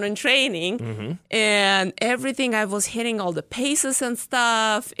and down in training. And everything, I was hitting all the paces and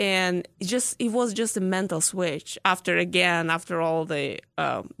stuff. And it was just a mental switch after all the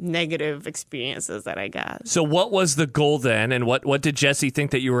negative experiences that I got. So what was the goal then? And what did Jesse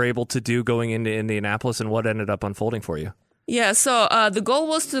think that you were able to do going into Indianapolis? And what ended up unfolding for you? Yeah, so the goal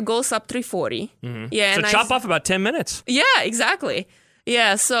was to go sub 340. Yeah, so chop off about 10 minutes. Yeah, exactly.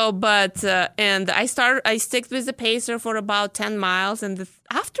 Yeah, so, but, and I sticked with the pacer for about 10 miles, and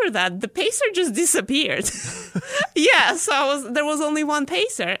after that, the pacer just disappeared. Yeah, so there was only one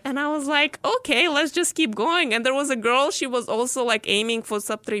pacer, and I was like, okay, let's just keep going. And there was a girl, she was also like aiming for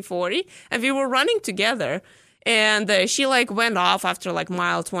sub 340, and we were running together. And she like went off after like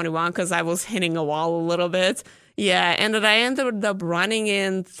mile 21 because I was hitting a wall a little bit. Yeah, and then I ended up running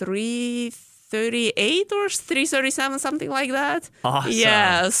in 3:38 or 3:37, something like that. Awesome.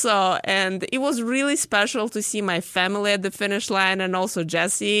 Yeah, so, and it was really special to see my family at the finish line and also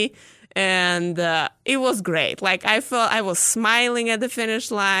Jesse. And it was great. Like, I felt I was smiling at the finish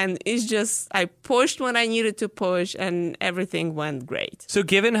line. It's just, I pushed when I needed to push, and everything went great. So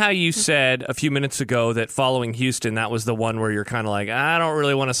given how you said a few minutes ago that following Houston, that was the one where you're kind of like, I don't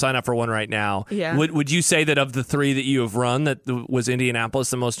really want to sign up for one right now. Yeah. Would you say that of the three that you have run, that was Indianapolis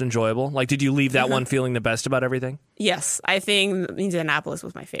the most enjoyable? Like, did you leave that one feeling the best about everything? Yes, I think Indianapolis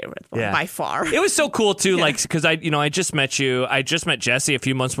was my favorite one, by far. It was so cool too, like, because I just met you. I just met Jesse a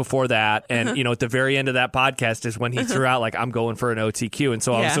few months before that, and at the very end of that podcast is when he threw out like, I'm going for an OTQ, and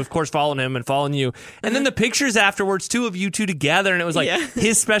so I was of course following him and following you, and then the pictures afterwards too of you two together, and it was like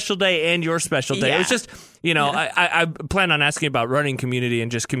his special day and your special day. It was just. I plan on asking about running community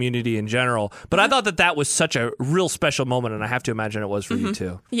and just community in general, but I thought that was such a real special moment, and I have to imagine it was for you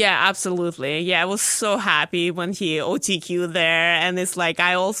too. Yeah, absolutely. Yeah, I was so happy when he OTQ'd there, and it's like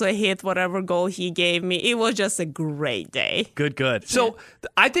I also hit whatever goal he gave me. It was just a great day. Good. So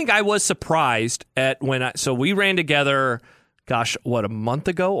I think I was surprised at so we ran together. gosh, what,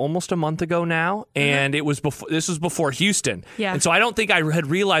 almost a month ago now, and it was this was before Houston. Yeah. And so I don't think I had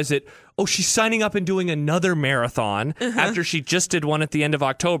realized it. Oh, she's signing up and doing another marathon after she just did one at the end of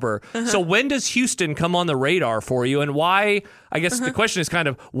October. So when does Houston come on the radar for you, and why? I guess the question is kind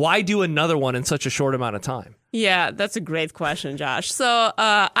of, why do another one in such a short amount of time? Yeah, that's a great question, Josh. So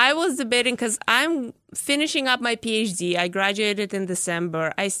I was debating because I'm finishing up my PhD. I graduated in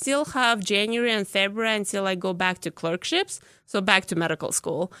December. I still have January and February until I go back to clerkships, so back to medical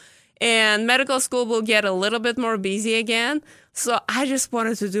school. And medical school will get a little bit more busy again. So I just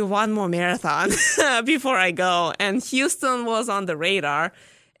wanted to do one more marathon before I go. And Houston was on the radar.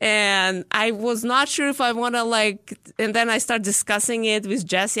 And I was not sure if I want to and then I start discussing it with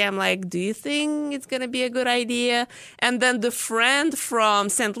Jesse. I'm like, do you think it's going to be a good idea? And then the friend from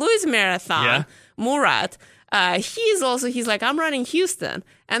St. Louis Marathon, Murat, he's like, I'm running Houston.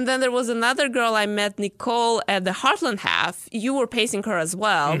 And then there was another girl I met, Nicole, at the Heartland Half. You were pacing her as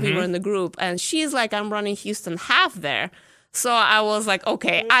well. We were in the group. And she's like, I'm running Houston Half there. So I was like,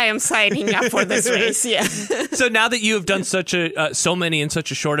 okay, I am signing up for this race. Yeah. So now that you have done so many in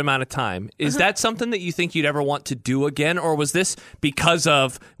such a short amount of time, is that something that you think you'd ever want to do again, or was this because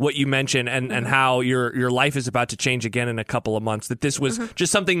of what you mentioned and how your life is about to change again in a couple of months? That this was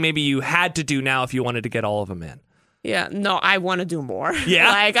just something maybe you had to do now if you wanted to get all of them in? Yeah, no, I want to do more.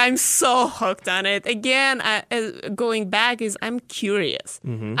 Yeah? I'm so hooked on it. Again, going back is I'm curious.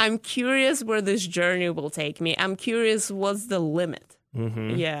 I'm curious where this journey will take me. I'm curious what's the limit.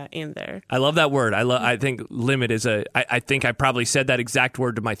 Yeah, in there. I love that word. I think limit is I think I probably said that exact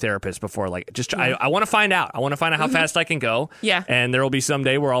word to my therapist before. I want to find out. I want to find out how fast I can go. Yeah. And there will be some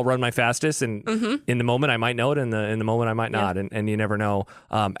day where I'll run my fastest, and in the moment I might know it, and in the moment I might not, and you never know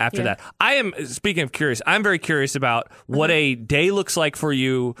after that. Speaking of curious, I'm very curious about what a day looks like for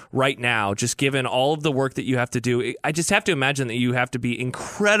you right now, just given all of the work that you have to do. I just have to imagine that you have to be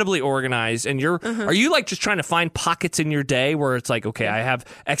incredibly organized, and are you just trying to find pockets in your day where it's like, okay, I have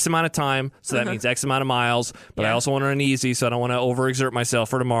X amount of time, so that means X amount of miles, but I also want to run easy, so I don't want to overexert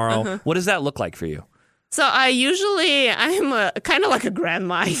myself for tomorrow. What does that look like for you? So I'm kind of like a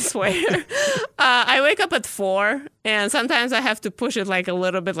grandma, I swear. I wake up at 4, and sometimes I have to push it a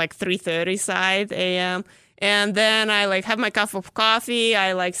little bit, 3:30 side a.m., and then I have my cup of coffee,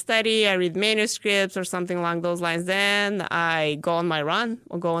 I study, I read manuscripts or something along those lines. Then I go on my run,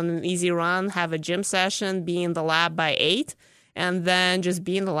 or go on an easy run, have a gym session, be in the lab by 8. And then just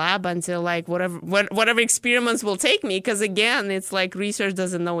be in the lab until whatever experiments will take me. Because again, it's research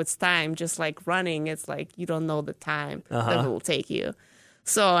doesn't know its time. Just like running, it's you don't know the time that it will take you.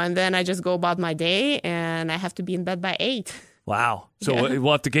 So, and then I just go about my day, and I have to be in bed by 8. Wow. So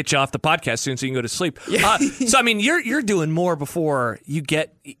we'll have to get you off the podcast soon so you can go to sleep. Yeah. So, I mean, you're doing more before you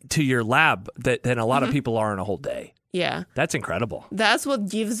get to your lab than a lot of people are in a whole day. Yeah. That's incredible. That's what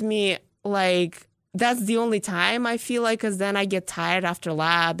gives me that's the only time I feel because then I get tired after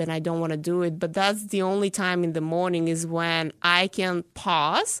lab and I don't want to do it. But that's the only time in the morning is when I can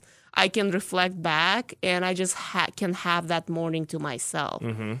pause, I can reflect back, and I just can have that morning to myself.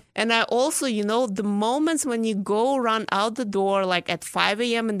 And I also, the moments when you go run out the door, at 5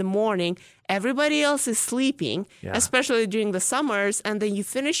 a.m. in the morning, everybody else is sleeping, especially during the summers. And then you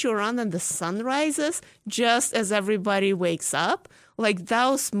finish your run and the sun rises just as everybody wakes up.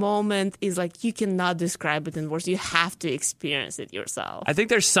 Those moment is you cannot describe it in words. You have to experience it yourself. I think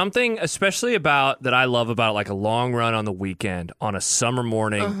there's something especially that I love about a long run on the weekend on a summer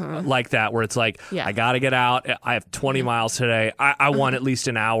morning like that, where it's I got to get out. I have 20 miles today. I want at least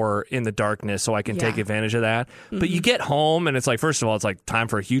an hour in the darkness so I can take advantage of that. But you get home and it's first of all, it's time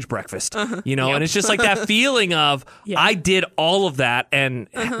for a huge breakfast, and it's just that feeling of I did all of that and,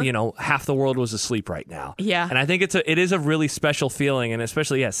 half the world was asleep right now. Yeah. And I think it is a really special feeling. And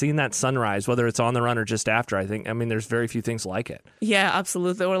especially, seeing that sunrise, whether it's on the run or just after, there's very few things like it. Yeah,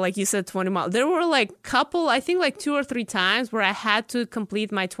 absolutely. Or like you said, 20 miles. There were couple, I think 2 or 3 times where I had to complete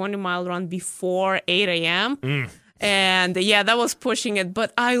my 20-mile run before 8 a.m. And that was pushing it.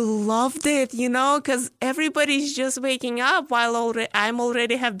 But I loved it, because everybody's just waking up while I'm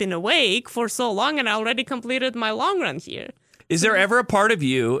already have been awake for so long, and I already completed my long run here. Is there ever a part of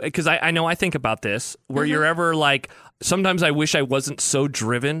you, because I know I think about this, where you're ever sometimes I wish I wasn't so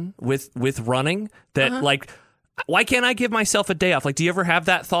driven with running that why can't I give myself a day off? Like, do you ever have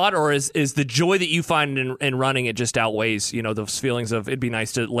that thought, or is the joy that you find in running, it just outweighs, those feelings of it'd be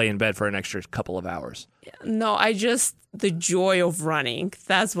nice to lay in bed for an extra couple of hours? No, the joy of running,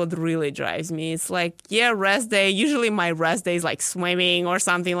 that's what really drives me. It's like, rest day. Usually my rest day is like swimming or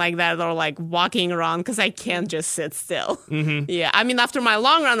something like that, or like walking around because I can't just sit still. Mm-hmm. Yeah, I mean, after my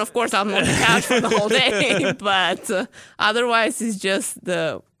long run, of course, I'm on the couch for the whole day. But otherwise, it's just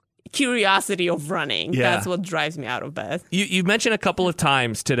the curiosity of running. Yeah. That's what drives me out of bed. You mentioned a couple of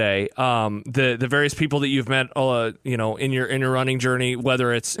times today the various people that you've met in your running journey,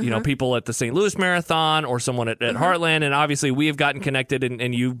 whether it's people at the St. Louis Marathon or someone at Heartland, and obviously we have gotten connected,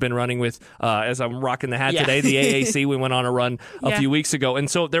 and you've been running with as I'm rocking the hat today, the AAC. We went on a run a few weeks ago, and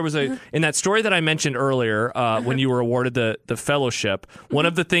so there was in that story that I mentioned earlier when you were awarded the fellowship, one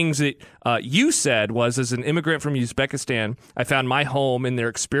of the things that you said was, as an immigrant from Uzbekistan, I found my home in their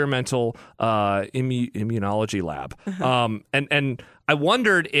experimental immunology lab. And I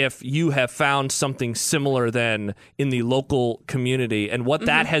wondered if you have found something similar then in the local community, and what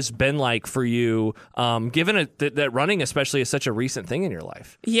that has been like for you, given that running especially is such a recent thing in your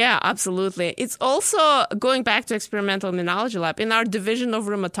life. Yeah, absolutely. It's also, going back to experimental immunology lab, in our division of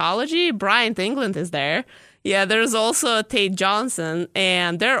rheumatology, Bryant, England is there. Yeah, there's also Tate Johnson,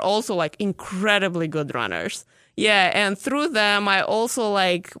 and they're also like incredibly good runners. Yeah, and through them, I also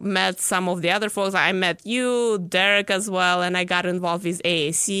met some of the other folks. I met you, Derek as well, and I got involved with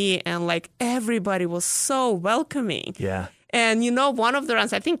AAC, and everybody was so welcoming. Yeah. And one of the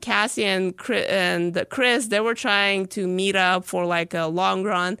runs, I think Cassie and Chris, they were trying to meet up for a long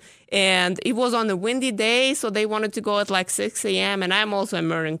run, and it was on a windy day, so they wanted to go at 6 a.m., and I'm also a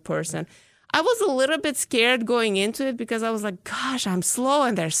morning person. I was a little bit scared going into it because I was like, gosh, I'm slow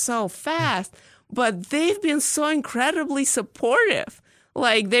and they're so fast. But they've been so incredibly supportive.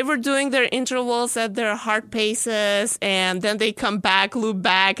 They were doing their intervals at their heart paces, and then they come back, loop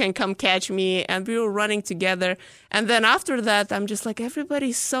back, and come catch me, and we were running together. And then after that, I'm just like,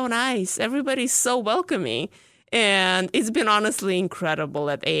 everybody's so nice. Everybody's so welcoming. And it's been honestly incredible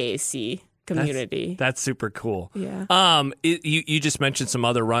at AAC community. That's super cool. Yeah. You just mentioned some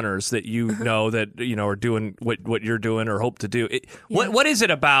other runners that that are doing what you're doing or hope to do. What is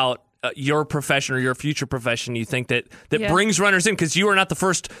it about your profession or your future profession you think that brings runners in? Because you are not the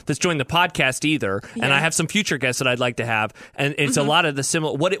first that's joined the podcast either, and I have some future guests that I'd like to have, and it's a lot of the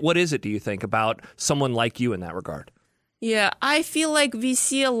similar. What is it, do you think, about someone like you in that regard? Yeah, I feel like we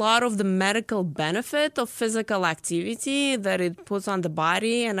see a lot of the medical benefit of physical activity that it puts on the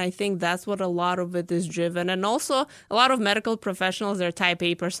body, and I think that's what a lot of it is driven. And also, a lot of medical professionals are type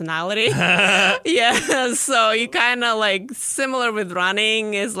A personality. Yeah, so you kind of similar with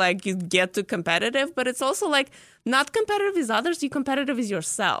running is you get too competitive, but it's also not competitive with others, you're competitive with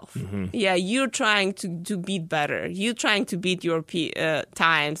yourself. Mm-hmm. Yeah, you're trying to beat better. You're trying to beat your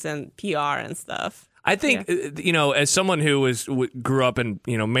times and PR and stuff. I think, as someone who grew up in,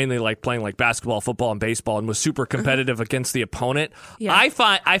 mainly playing basketball, football, and baseball, and was super competitive against the opponent, I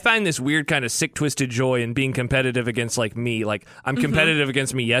find this weird kind of sick, twisted joy in being competitive against me. I'm competitive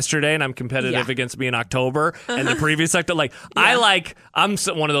against me yesterday, and I'm competitive against me in October, and the previous October. I'm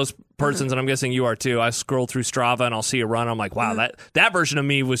one of those persons, and I'm guessing you are too. I scroll through Strava and I'll see a run. I'm like, wow, that version of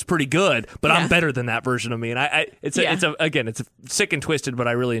me was pretty good, but I'm better than that version of me. And it's sick and twisted, but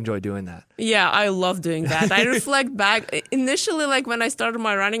I really enjoy doing that. Yeah, I love doing that. I reflect back. Initially, when I started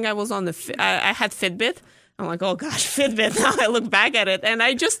my running, I was on I had Fitbit. I'm like, oh gosh, Fitbit. Now I look back at it, and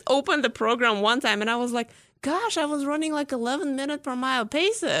I just opened the program one time, and I was like, gosh, I was running 11 minute per mile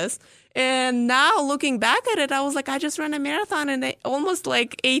paces. And now looking back at it, I was like, I just ran a marathon and almost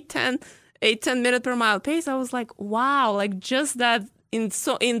 8-10 minute per mile pace. I was like, wow, just that in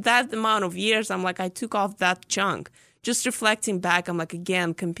that amount of years, I'm like, I took off that chunk. Just reflecting back, I'm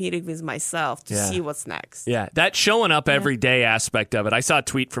again, competing with myself to see what's next. Yeah, that showing up every day aspect of it. I saw a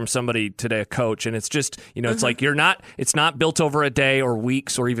tweet from somebody today, a coach, and it's just, it's it's not built over a day or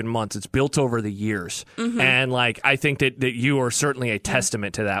weeks or even months. It's built over the years. Mm-hmm. And I think that you are certainly a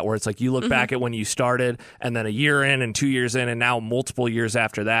testament to that, where it's you look back at when you started, and then a year in and 2 years in, and now multiple years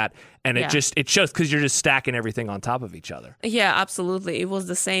after that. And it shows because you're just stacking everything on top of each other. Yeah, absolutely. It was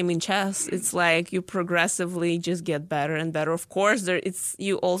the same in chess. It's you progressively just get better and better. Of course,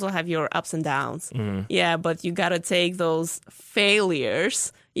 you also have your ups and downs. Mm-hmm. Yeah, but you got to take those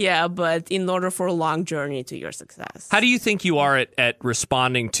failures. Yeah, but in order for a long journey to your success. How do you think you are at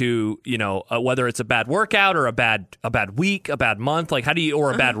responding to, whether it's a bad workout or a bad week, a bad month,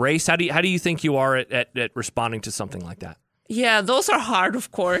 or a bad race? How do you think you are at responding to something like that? Yeah, those are hard,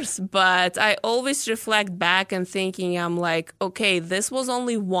 of course, but I always reflect back and thinking, I'm like, okay, this was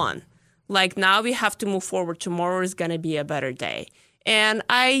only one. Like now we have to move forward. Tomorrow is going to be a better day. And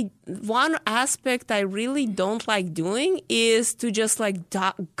one aspect I really don't like doing is to just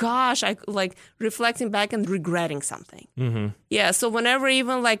reflecting back and regretting something. Mm-hmm. Yeah. So whenever,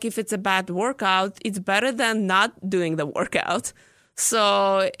 even like if it's a bad workout, it's better than not doing the workout.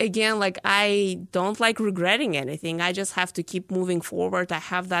 So again, like I don't like regretting anything. I just have to keep moving forward. I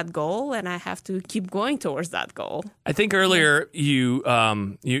have that goal and I have to keep going towards that goal. I think earlier you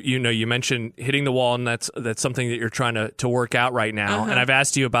mentioned hitting the wall, and that's something that you're trying to work out right now. And I've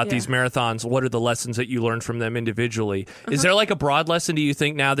asked you about these marathons. What are the lessons that you learned from them individually? Is there like a broad lesson, do you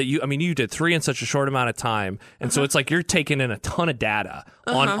think, now that you did 3 in such a short amount of time, and so it's like you're taking in a ton of data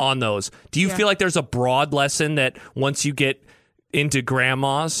on those. Do you feel like there's a broad lesson that once you get into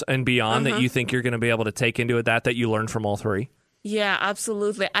grandmas and beyond that you think you're going to be able to take into it that you learned from all 3? Yeah,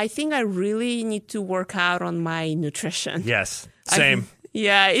 absolutely. I think I really need to work out on my nutrition. Yes, same.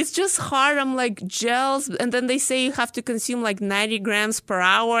 Yeah, it's just hard. I'm like gels, and then they say you have to consume like 90 grams per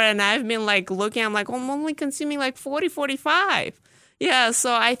hour, and I've been like looking, I'm like, I'm only consuming like 40, 45. Yeah,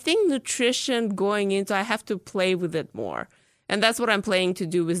 so I think nutrition going into, I have to play with it more. And that's what I'm planning to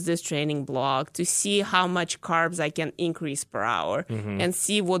do with this training blog, to see how much carbs I can increase per hour and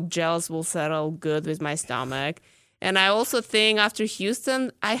see what gels will settle good with my stomach. And I also think after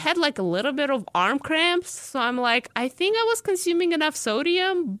Houston, I had like a little bit of arm cramps. So I'm like, I think I was consuming enough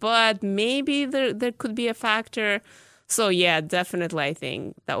sodium, but maybe there could be a factor. So yeah, definitely I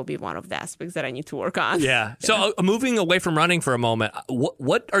think that would be one of the aspects that I need to work on. Yeah. So moving away from running for a moment,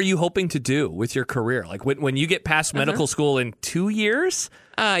 what are you hoping to do with your career? Like when you get past medical school in 2 years?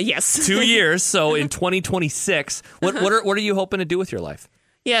 Yes. 2 years. So in 2026, what are you hoping to do with your life?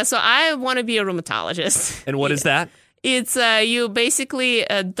 Yeah, so I want to be a rheumatologist. And what is that? It's you basically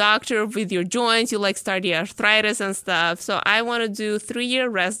a doctor with your joints. You like study arthritis and stuff. So I want to do 3-year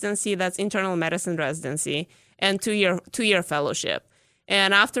residency. That's internal medicine residency. And 2-year fellowship.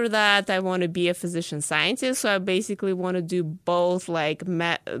 And after that, I want to be a physician scientist. So I basically want to do both, like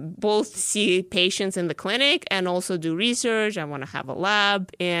both see patients in the clinic and also do research. I want to have a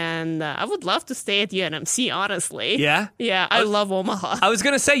lab, and I would love to stay at UNMC. Honestly, yeah, I love Omaha. I was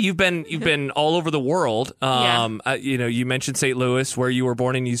gonna say you've been all over the world. You mentioned St. Louis, where you were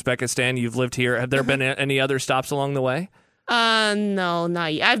born in Uzbekistan. You've lived here. Have there been any other stops along the way? No,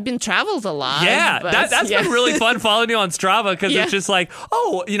 not yet. I've been traveled a lot. Yeah, that's been really fun following you on Strava, because it's just like,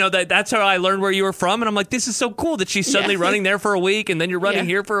 that's how I learned where you were from, and I'm like, this is so cool that she's suddenly running there for a week, and then you're running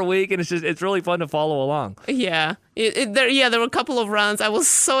here for a week, and it's really fun to follow along. Yeah, there were a couple of runs I was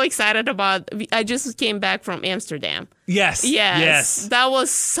so excited about. I just came back from Amsterdam. Yes. That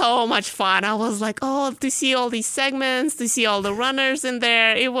was so much fun. I was like, to see all these segments, to see all the runners in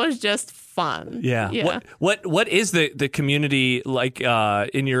there. It was just fun. Yeah. What is the community like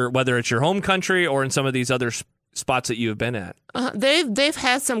in your, whether it's your home country or in some of these other spots that you have been at? They've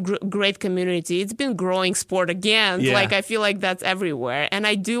had some great community. It's been growing sport again. Yeah. Like I feel like that's everywhere. And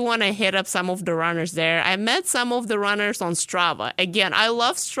I do want to hit up some of the runners there. I met some of the runners on Strava. Again, I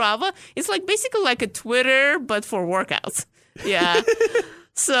love Strava. It's like basically like a Twitter, but for workouts. Yeah.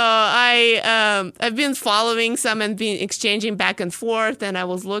 So I've been following some and been exchanging back and forth, and I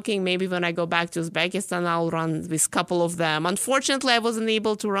was looking maybe when I go back to Uzbekistan, I'll run with a couple of them. Unfortunately, I wasn't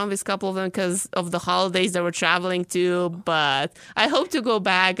able to run with a couple of them because of the holidays that we're traveling to, but I hope to go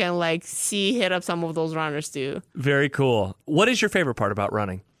back and hit up some of those runners too. Very cool. What is your favorite part about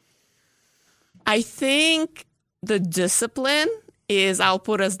running? I think the discipline is, I'll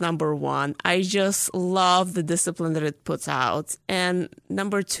put as number one. I just love the discipline that it puts out. And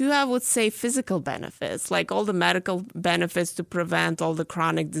number two, I would say physical benefits, like all the medical benefits to prevent all the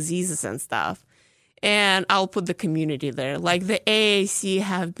chronic diseases and stuff. And I'll put the community there. Like the AAC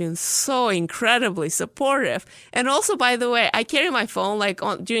have been so incredibly supportive. And also, by the way, I carry my phone,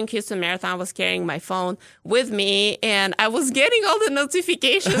 during Houston Marathon, I was carrying my phone with me, and I was getting all the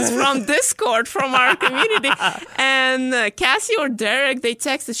notifications from Discord from our community. And Cassie or Derek, they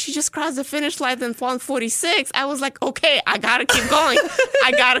texted, she just crossed the finish line in 1:46. I was like, okay, I gotta keep going.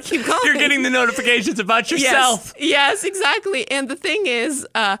 You're getting the notifications about yourself. Yes, exactly. And the thing is,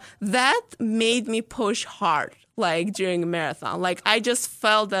 that made me push hard, during a marathon. I just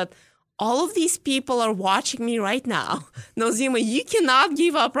felt that all of these people are watching me right now. Nozima, you cannot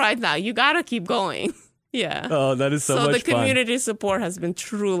give up right now. You gotta keep going. Yeah. Oh, that is so much fun. So the community support has been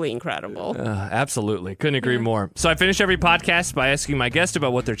truly incredible. Absolutely. Couldn't agree more. So I finish every podcast by asking my guest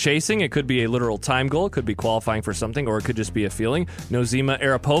about what they're chasing. It could be a literal time goal, it could be qualifying for something, or it could just be a feeling. Nozima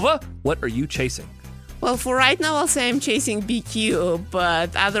Aripova, what are you chasing? Well, for right now, I'll say I'm chasing BQ,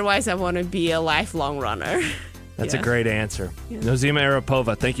 but otherwise I want to be a lifelong runner. That's a great answer. Yeah. Nozima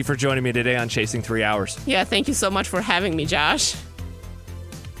Aripova, thank you for joining me today on Chasing 3 Hours. Yeah, thank you so much for having me, Josh.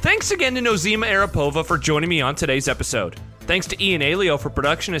 Thanks again to Nozima Aripova for joining me on today's episode. Thanks to Ian Alio for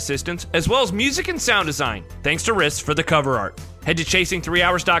production assistance, as well as music and sound design. Thanks to Riss for the cover art. Head to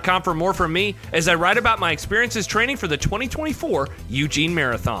chasing3hours.com for more from me as I write about my experiences training for the 2024 Eugene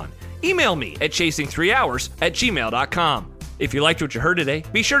Marathon. Email me at chasing3hours@gmail.com. If you liked what you heard today,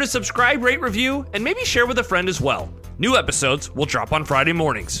 be sure to subscribe, rate, review, and maybe share with a friend as well. New episodes will drop on Friday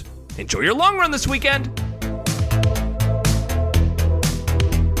mornings. Enjoy your long run this weekend.